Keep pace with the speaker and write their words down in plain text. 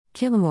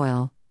Killam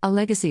Oil, a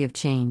legacy of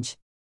change.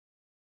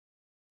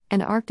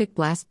 An Arctic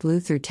blast blew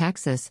through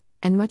Texas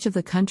and much of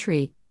the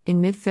country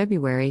in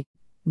mid-February,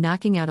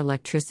 knocking out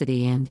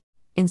electricity and,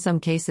 in some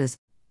cases,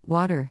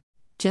 water,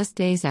 just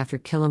days after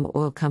Killam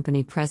Oil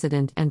Company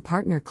president and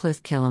partner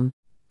Cliff Killam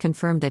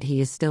confirmed that he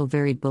is still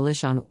very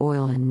bullish on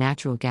oil and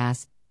natural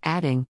gas,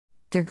 adding,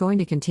 "They're going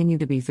to continue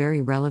to be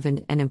very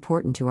relevant and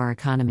important to our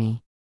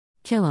economy."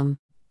 Killam,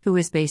 who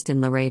is based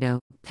in Laredo,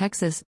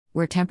 Texas,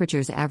 where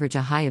temperatures average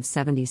a high of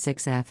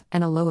 76 F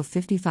and a low of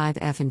 55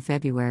 F in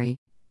February,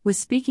 was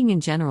speaking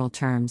in general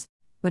terms,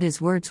 but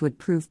his words would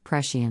prove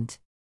prescient.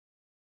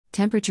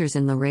 Temperatures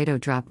in Laredo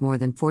dropped more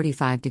than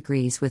 45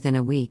 degrees within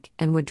a week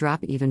and would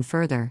drop even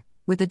further,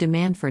 with the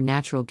demand for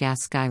natural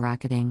gas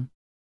skyrocketing.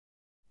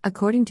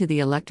 According to the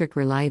Electric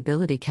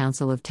Reliability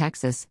Council of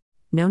Texas,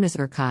 known as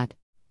ERCOT,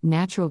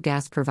 natural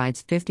gas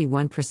provides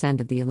 51%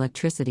 of the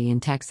electricity in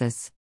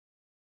Texas.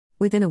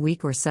 Within a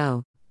week or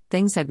so,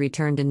 things had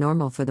returned to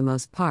normal for the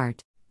most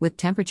part, with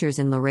temperatures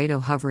in Laredo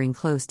hovering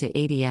close to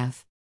 80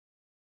 F.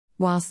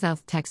 While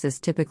South Texas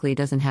typically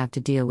doesn't have to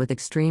deal with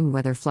extreme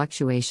weather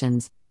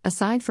fluctuations,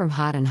 aside from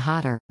hot and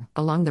hotter,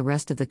 along the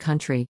rest of the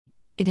country,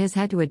 it has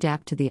had to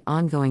adapt to the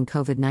ongoing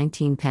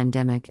COVID-19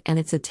 pandemic and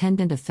its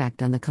attendant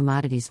effect on the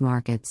commodities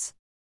markets.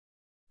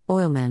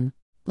 Oilmen,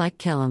 like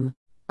Killam,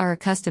 are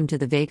accustomed to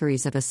the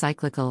vagaries of a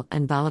cyclical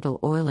and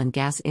volatile oil and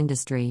gas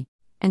industry,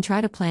 and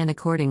try to plan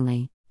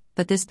accordingly,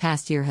 but this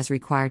past year has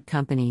required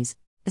companies,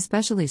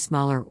 especially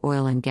smaller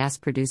oil and gas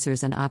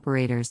producers and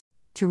operators,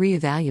 to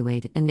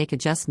reevaluate and make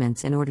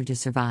adjustments in order to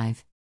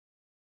survive.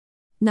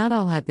 Not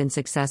all have been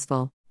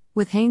successful,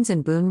 with Haynes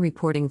and Boone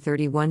reporting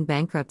 31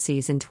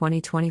 bankruptcies in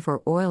 2020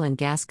 for oil and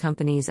gas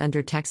companies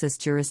under Texas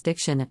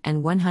jurisdiction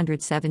and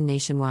 107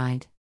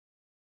 nationwide.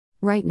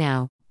 Right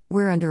now,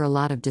 we're under a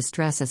lot of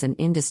distress as an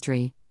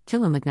industry,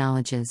 Killam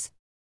acknowledges.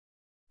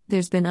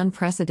 There's been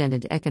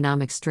unprecedented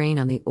economic strain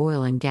on the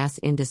oil and gas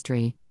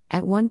industry.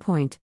 At one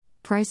point,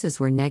 prices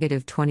were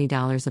negative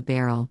 $20 a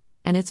barrel,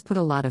 and it's put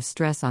a lot of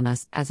stress on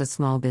us as a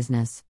small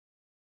business.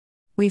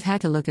 We've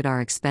had to look at our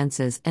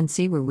expenses and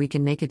see where we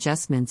can make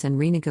adjustments and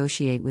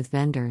renegotiate with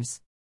vendors.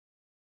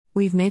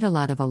 We've made a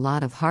lot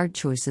of hard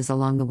choices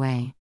along the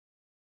way.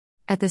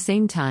 At the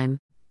same time,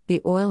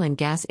 the oil and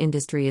gas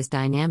industry is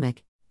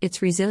dynamic,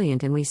 it's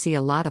resilient, and we see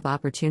a lot of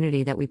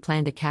opportunity that we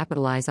plan to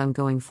capitalize on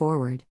going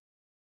forward.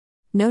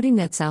 Noting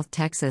that South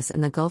Texas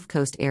and the Gulf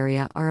Coast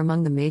area are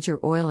among the major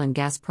oil and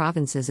gas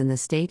provinces in the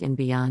state and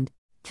beyond,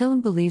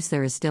 Killam believes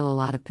there is still a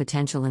lot of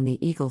potential in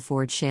the Eagle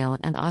Ford Shale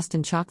and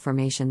Austin Chalk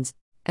formations,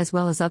 as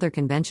well as other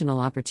conventional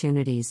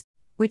opportunities,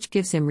 which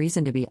gives him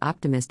reason to be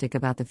optimistic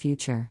about the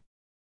future.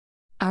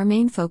 Our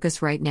main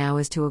focus right now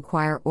is to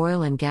acquire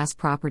oil and gas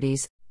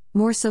properties,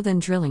 more so than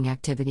drilling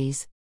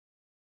activities.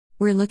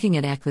 We're looking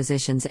at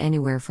acquisitions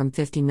anywhere from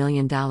 $50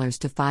 million to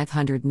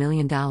 $500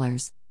 million.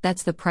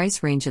 That's the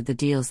price range of the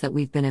deals that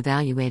we've been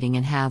evaluating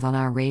and have on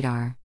our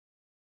radar.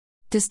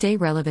 To stay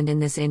relevant in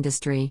this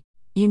industry,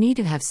 you need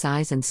to have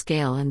size and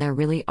scale, and there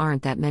really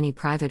aren't that many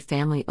private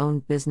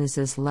family-owned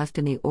businesses left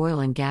in the oil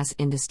and gas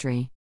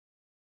industry.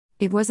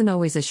 It wasn't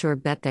always a sure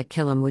bet that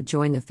Killam would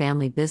join the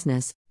family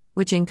business,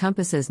 which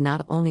encompasses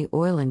not only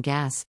oil and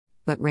gas,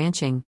 but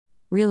ranching,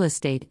 real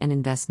estate, and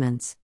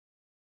investments.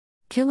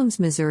 Killam's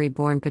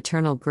Missouri-born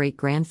paternal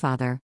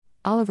great-grandfather,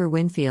 Oliver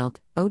Winfield,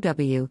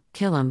 O.W.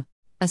 Killam,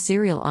 a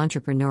serial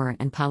entrepreneur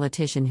and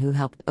politician who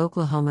helped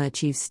Oklahoma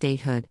achieve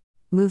statehood,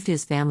 moved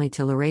his family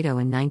to Laredo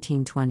in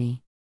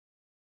 1920.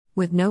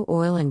 With no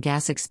oil and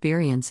gas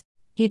experience,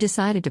 he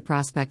decided to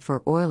prospect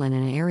for oil in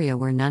an area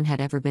where none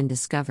had ever been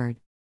discovered.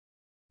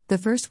 The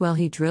first well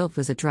he drilled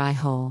was a dry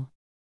hole.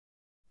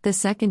 The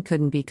second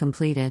couldn't be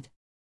completed.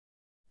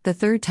 The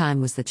third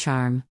time was the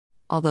charm,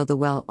 although the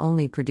well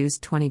only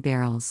produced 20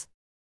 barrels.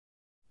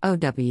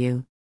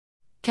 O.W.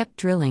 kept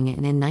drilling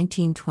and in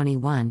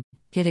 1921,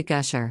 hit a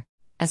gusher,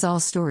 as all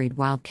storied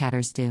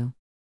wildcatters do.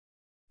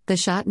 The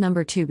shot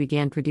number 2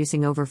 began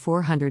producing over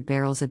 400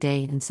 barrels a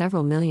day and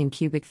several million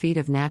cubic feet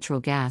of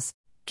natural gas,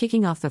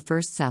 kicking off the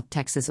first South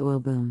Texas oil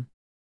boom.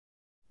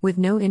 With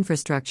no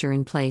infrastructure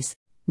in place,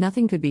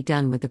 nothing could be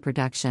done with the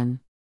production.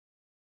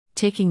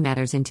 Taking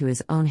matters into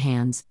his own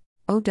hands,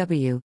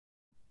 O.W.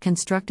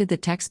 constructed the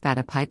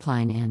Texbata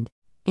pipeline and,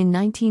 in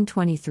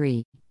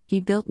 1923, he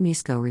built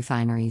MISCO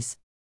refineries.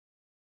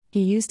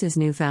 He used his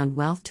newfound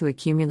wealth to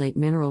accumulate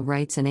mineral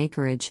rights and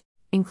acreage,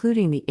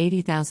 including the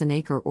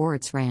 80,000-acre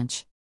Oritz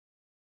Ranch.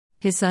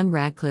 His son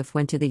Radcliffe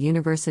went to the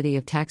University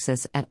of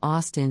Texas at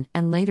Austin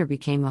and later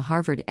became a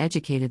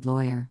Harvard-educated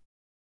lawyer.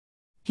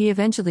 He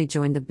eventually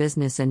joined the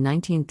business in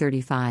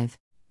 1935,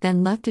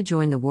 then left to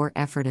join the war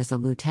effort as a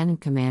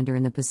lieutenant commander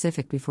in the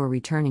Pacific before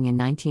returning in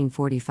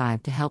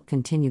 1945 to help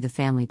continue the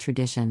family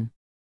tradition.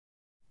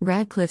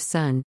 Radcliffe's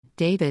son,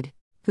 David,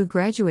 who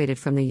graduated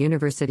from the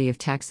University of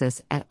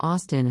Texas at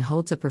Austin and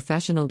holds a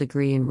professional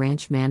degree in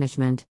ranch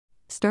management,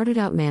 started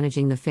out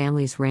managing the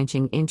family's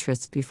ranching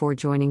interests before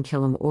joining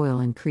Killam Oil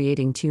and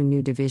creating 2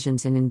 new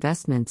divisions in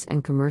investments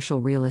and commercial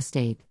real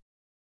estate.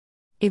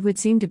 It would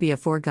seem to be a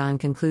foregone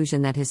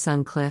conclusion that his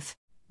son Cliff,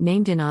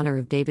 named in honor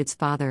of David's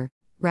father,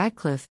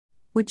 Radcliffe,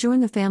 would join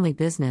the family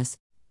business,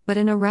 but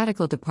in a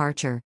radical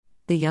departure,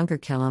 the younger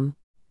Killam,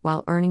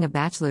 while earning a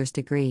bachelor's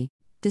degree,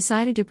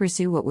 decided to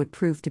pursue what would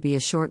prove to be a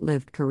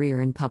short-lived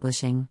career in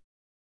publishing.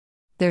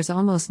 There's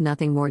almost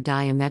nothing more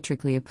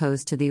diametrically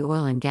opposed to the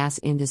oil and gas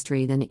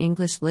industry than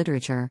English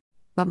literature,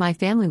 but my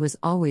family was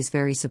always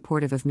very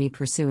supportive of me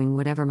pursuing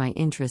whatever my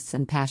interests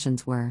and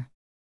passions were.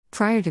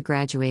 Prior to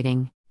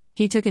graduating,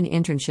 he took an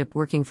internship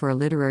working for a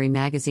literary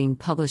magazine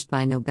published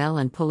by Nobel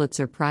and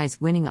Pulitzer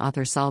Prize-winning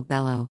author Saul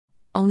Bellow,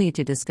 only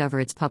to discover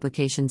its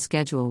publication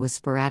schedule was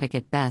sporadic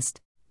at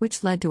best,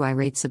 which led to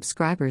irate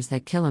subscribers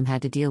that Killam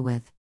had to deal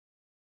with.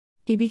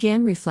 He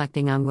began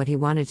reflecting on what he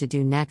wanted to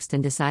do next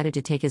and decided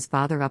to take his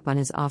father up on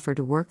his offer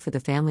to work for the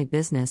family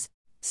business,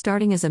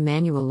 starting as a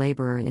manual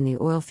laborer in the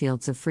oil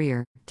fields of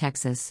Freer,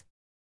 Texas.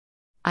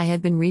 "I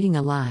had been reading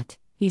a lot,"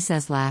 he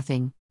says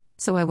laughing,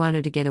 "so I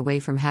wanted to get away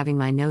from having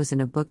my nose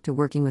in a book to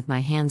working with my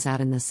hands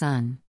out in the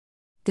sun."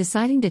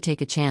 Deciding to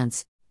take a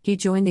chance, he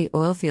joined the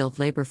oilfield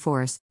labor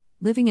force,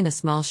 living in a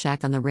small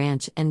shack on the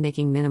ranch and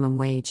making minimum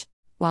wage,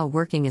 while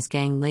working as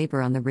gang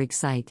labor on the rig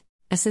site,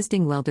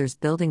 assisting welders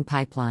building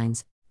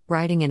pipelines,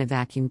 riding in a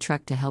vacuum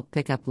truck to help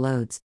pick up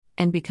loads,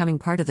 and becoming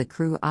part of the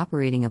crew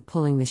operating a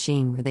pulling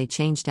machine where they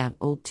changed out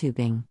old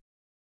tubing.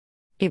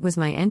 It was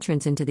my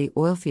entrance into the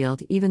oil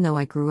field even though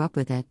I grew up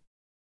with it.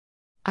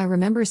 I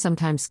remember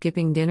sometimes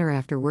skipping dinner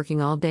after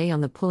working all day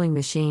on the pulling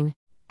machine,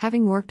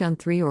 having worked on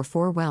 3 or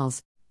 4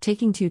 wells,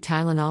 taking 2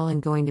 Tylenol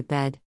and going to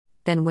bed,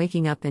 then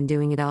waking up and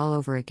doing it all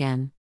over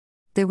again.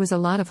 There was a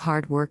lot of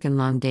hard work and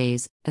long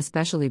days,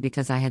 especially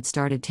because I had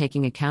started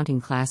taking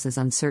accounting classes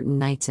on certain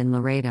nights in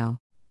Laredo,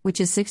 which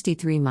is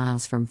 63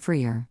 miles from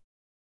Freer.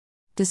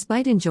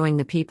 Despite enjoying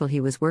the people he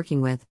was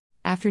working with,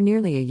 after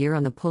nearly a year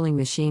on the pulling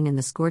machine in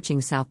the scorching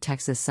South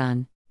Texas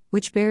sun,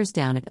 which bears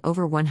down at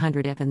over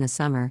 100 degrees in the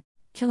summer,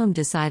 Killam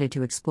decided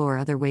to explore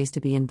other ways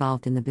to be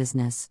involved in the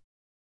business.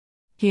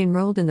 He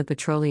enrolled in the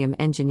Petroleum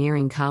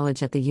Engineering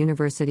College at the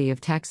University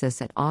of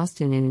Texas at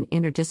Austin in an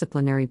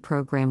interdisciplinary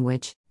program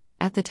which,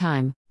 at the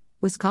time,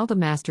 was called a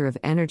Master of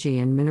Energy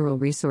and Mineral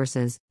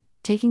Resources,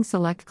 taking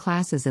select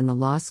classes in the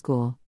law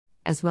school,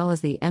 as well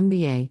as the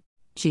MBA,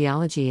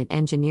 Geology and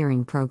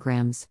Engineering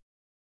programs.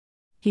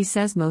 He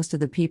says most of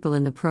the people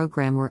in the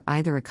program were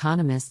either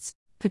economists,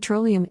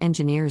 petroleum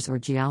engineers, or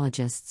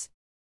geologists.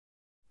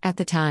 At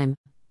the time,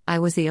 I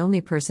was the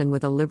only person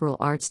with a liberal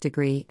arts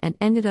degree and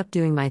ended up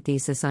doing my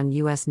thesis on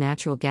U.S.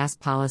 natural gas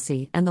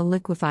policy and the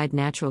liquefied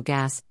natural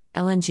gas,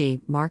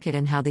 LNG, market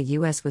and how the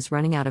U.S. was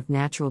running out of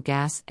natural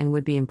gas and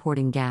would be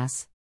importing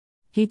gas.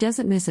 He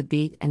doesn't miss a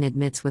beat and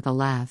admits with a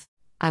laugh,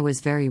 "I was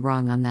very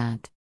wrong on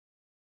that."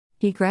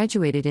 He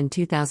graduated in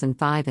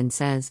 2005 and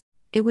says,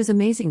 "It was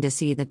amazing to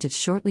see that just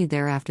shortly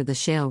thereafter the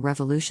shale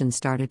revolution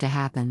started to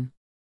happen."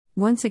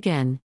 Once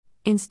again,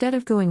 instead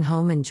of going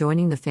home and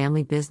joining the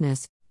family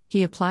business,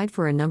 he applied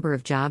for a number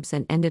of jobs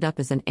and ended up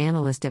as an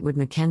analyst at Wood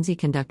Mackenzie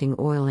conducting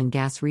oil and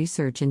gas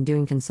research and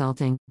doing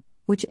consulting,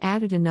 which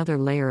added another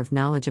layer of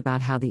knowledge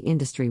about how the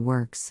industry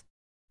works.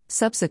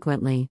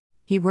 Subsequently,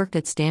 he worked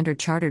at Standard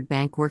Chartered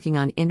Bank working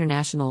on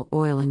international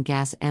oil and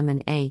gas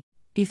M&A,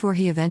 before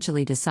he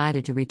eventually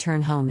decided to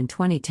return home in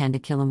 2010 to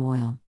Killam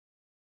Oil.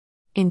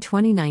 In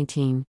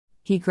 2019,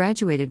 he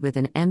graduated with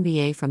an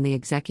MBA from the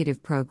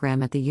executive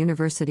program at the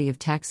University of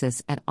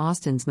Texas at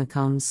Austin's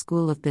McCombs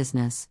School of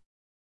Business.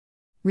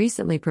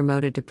 Recently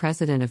promoted to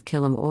president of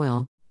Killam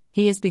Oil,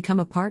 he has become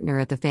a partner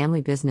at the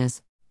family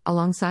business,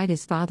 alongside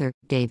his father,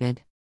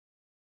 David.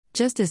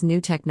 Just as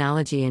new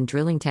technology and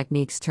drilling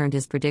techniques turned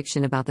his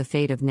prediction about the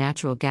fate of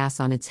natural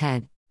gas on its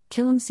head,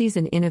 Killam sees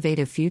an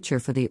innovative future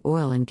for the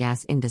oil and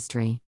gas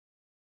industry.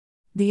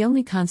 The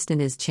only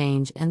constant is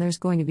change, and there's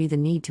going to be the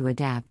need to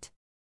adapt.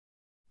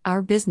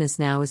 Our business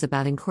now is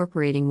about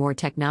incorporating more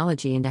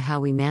technology into how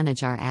we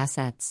manage our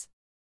assets.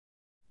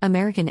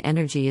 American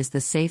energy is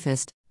the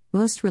safest,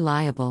 most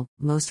reliable,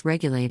 most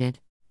regulated,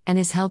 and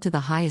is held to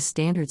the highest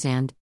standards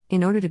and,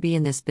 in order to be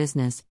in this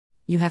business,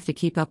 you have to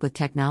keep up with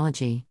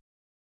technology.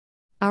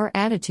 Our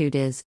attitude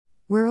is,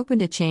 we're open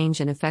to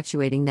change and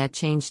effectuating that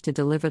change to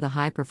deliver the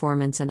high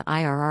performance and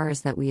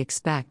IRRs that we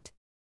expect.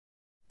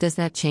 Does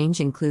that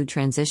change include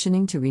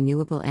transitioning to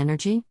renewable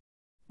energy?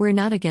 We're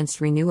not against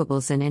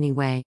renewables in any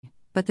way,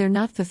 but they're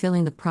not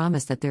fulfilling the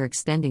promise that they're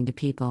extending to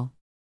people.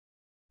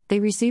 They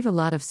receive a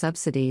lot of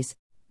subsidies,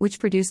 which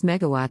produce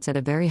megawatts at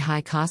a very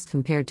high cost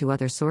compared to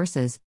other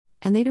sources,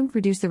 and they don't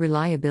produce the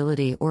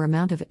reliability or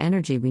amount of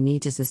energy we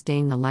need to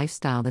sustain the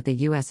lifestyle that the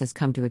U.S. has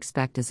come to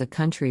expect as a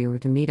country or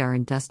to meet our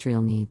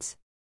industrial needs.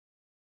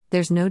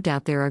 There's no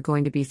doubt there are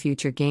going to be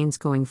future gains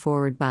going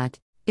forward, but,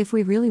 if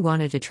we really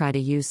wanted to try to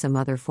use some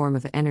other form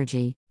of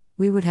energy,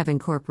 we would have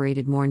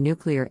incorporated more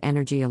nuclear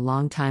energy a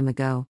long time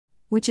ago,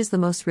 which is the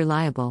most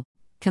reliable,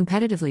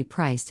 competitively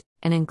priced,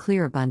 and in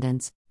clear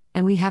abundance,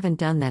 and we haven't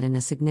done that in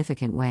a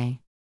significant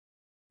way.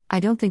 I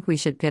don't think we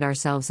should pit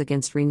ourselves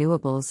against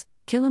renewables,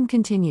 Killam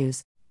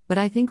continues, but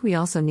I think we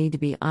also need to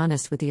be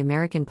honest with the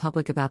American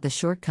public about the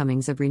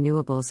shortcomings of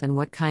renewables and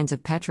what kinds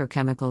of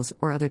petrochemicals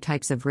or other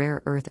types of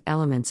rare earth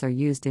elements are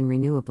used in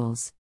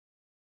renewables.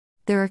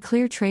 There are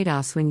clear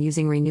trade-offs when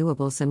using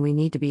renewables, and we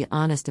need to be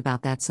honest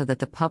about that so that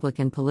the public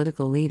and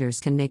political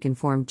leaders can make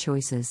informed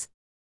choices.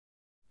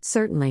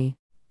 Certainly,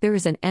 there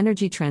is an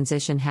energy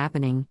transition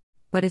happening,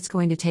 but it's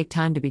going to take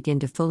time to begin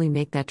to fully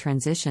make that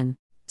transition,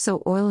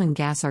 so oil and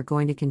gas are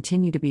going to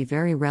continue to be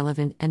very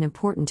relevant and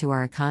important to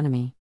our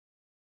economy.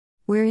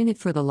 We're in it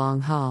for the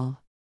long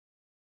haul.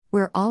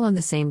 We're all on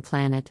the same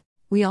planet,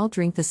 we all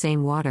drink the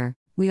same water,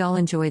 we all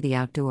enjoy the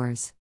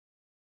outdoors.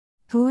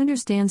 Who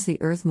understands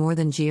the Earth more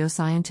than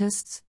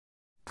geoscientists?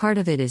 Part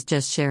of it is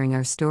just sharing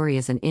our story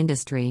as an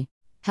industry,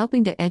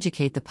 helping to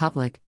educate the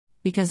public,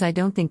 because I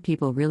don't think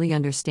people really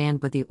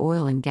understand what the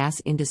oil and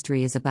gas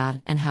industry is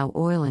about and how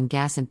oil and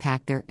gas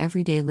impact their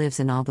everyday lives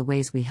in all the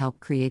ways we help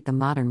create the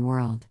modern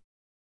world.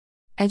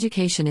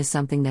 Education is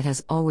something that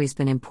has always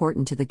been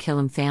important to the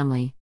Killam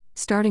family,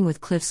 starting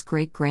with Cliff's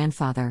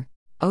great-grandfather,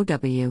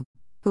 O.W.,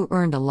 who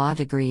earned a law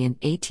degree in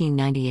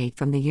 1898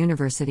 from the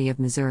University of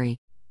Missouri,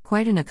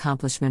 quite an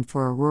accomplishment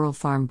for a rural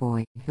farm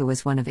boy who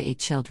was one of 8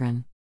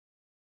 children.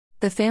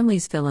 The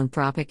family's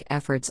philanthropic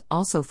efforts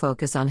also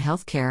focus on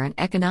healthcare and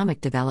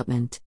economic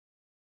development.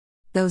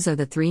 Those are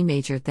the 3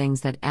 major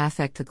things that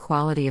affect the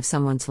quality of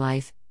someone's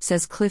life,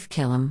 says Cliff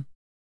Killam.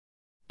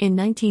 In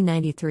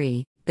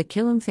 1993, the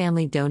Killam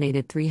family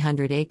donated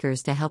 300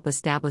 acres to help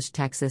establish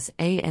Texas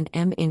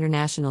A&M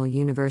International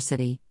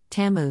University,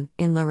 TAMU,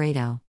 in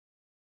Laredo.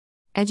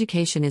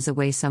 Education is a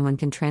way someone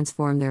can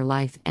transform their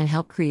life and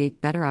help create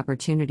better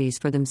opportunities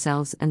for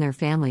themselves and their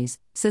families,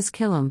 says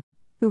Killam,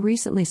 who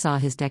recently saw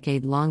his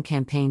decade-long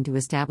campaign to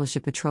establish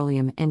a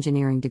petroleum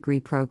engineering degree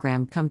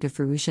program come to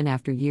fruition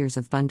after years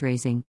of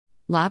fundraising,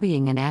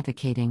 lobbying and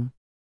advocating.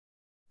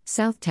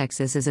 South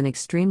Texas is an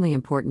extremely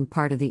important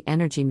part of the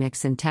energy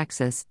mix in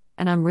Texas,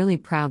 and I'm really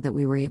proud that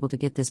we were able to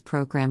get this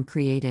program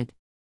created.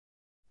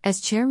 As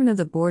chairman of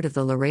the board of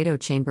the Laredo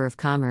Chamber of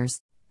Commerce,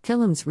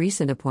 Killam's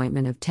recent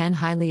appointment of 10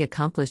 highly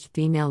accomplished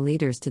female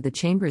leaders to the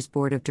Chamber's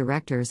board of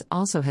directors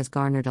also has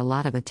garnered a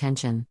lot of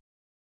attention.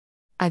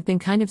 I've been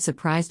kind of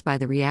surprised by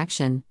the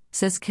reaction,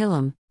 says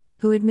Killam,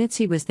 who admits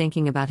he was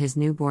thinking about his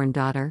newborn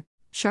daughter,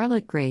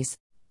 Charlotte Grace,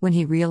 when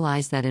he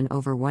realized that in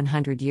over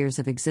 100 years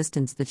of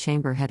existence the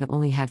Chamber had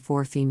only had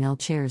 4 female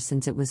chairs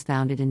since it was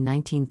founded in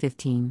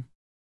 1915.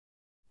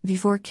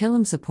 Before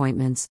Killam's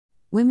appointments,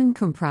 women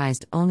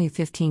comprised only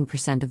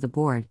 15% of the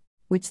board,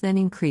 which then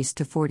increased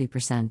to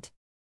 40%.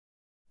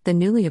 The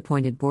newly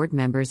appointed board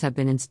members have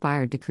been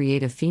inspired to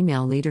create a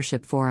female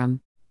leadership forum,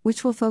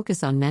 which will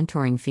focus on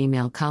mentoring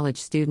female college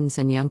students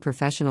and young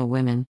professional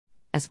women,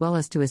 as well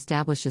as to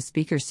establish a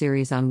speaker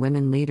series on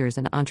women leaders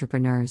and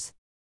entrepreneurs.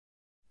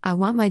 I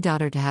want my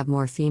daughter to have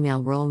more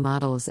female role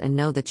models and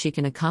know that she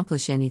can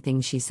accomplish anything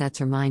she sets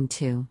her mind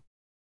to.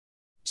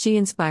 She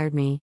inspired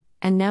me,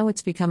 and now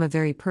it's become a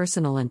very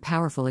personal and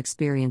powerful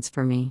experience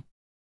for me.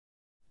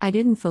 I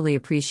didn't fully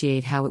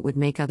appreciate how it would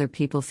make other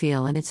people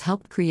feel, and it's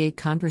helped create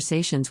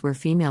conversations where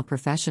female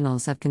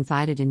professionals have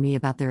confided in me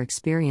about their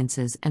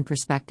experiences and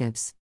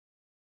perspectives.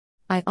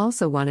 I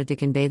also wanted to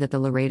convey that the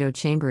Laredo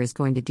Chamber is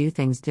going to do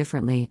things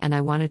differently, and I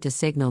wanted to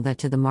signal that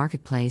to the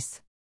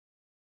marketplace.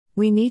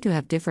 We need to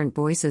have different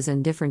voices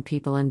and different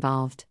people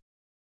involved.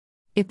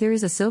 If there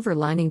is a silver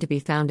lining to be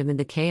found amid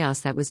the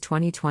chaos that was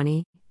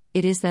 2020,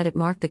 it is that it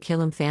marked the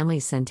Killam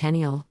family's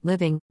centennial,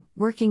 living,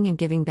 working and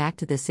giving back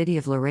to the city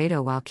of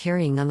Laredo while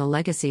carrying on the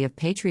legacy of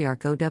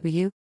patriarch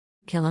O.W.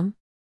 Killam.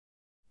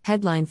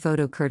 Headline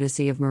photo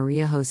courtesy of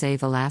Maria Jose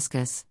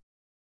Velasquez.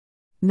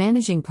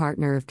 Managing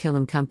partner of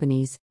Killam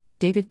Companies,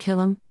 David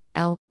Killam,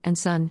 L. and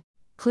son,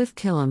 Cliff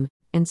Killam,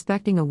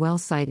 inspecting a well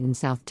site in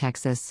South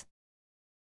Texas.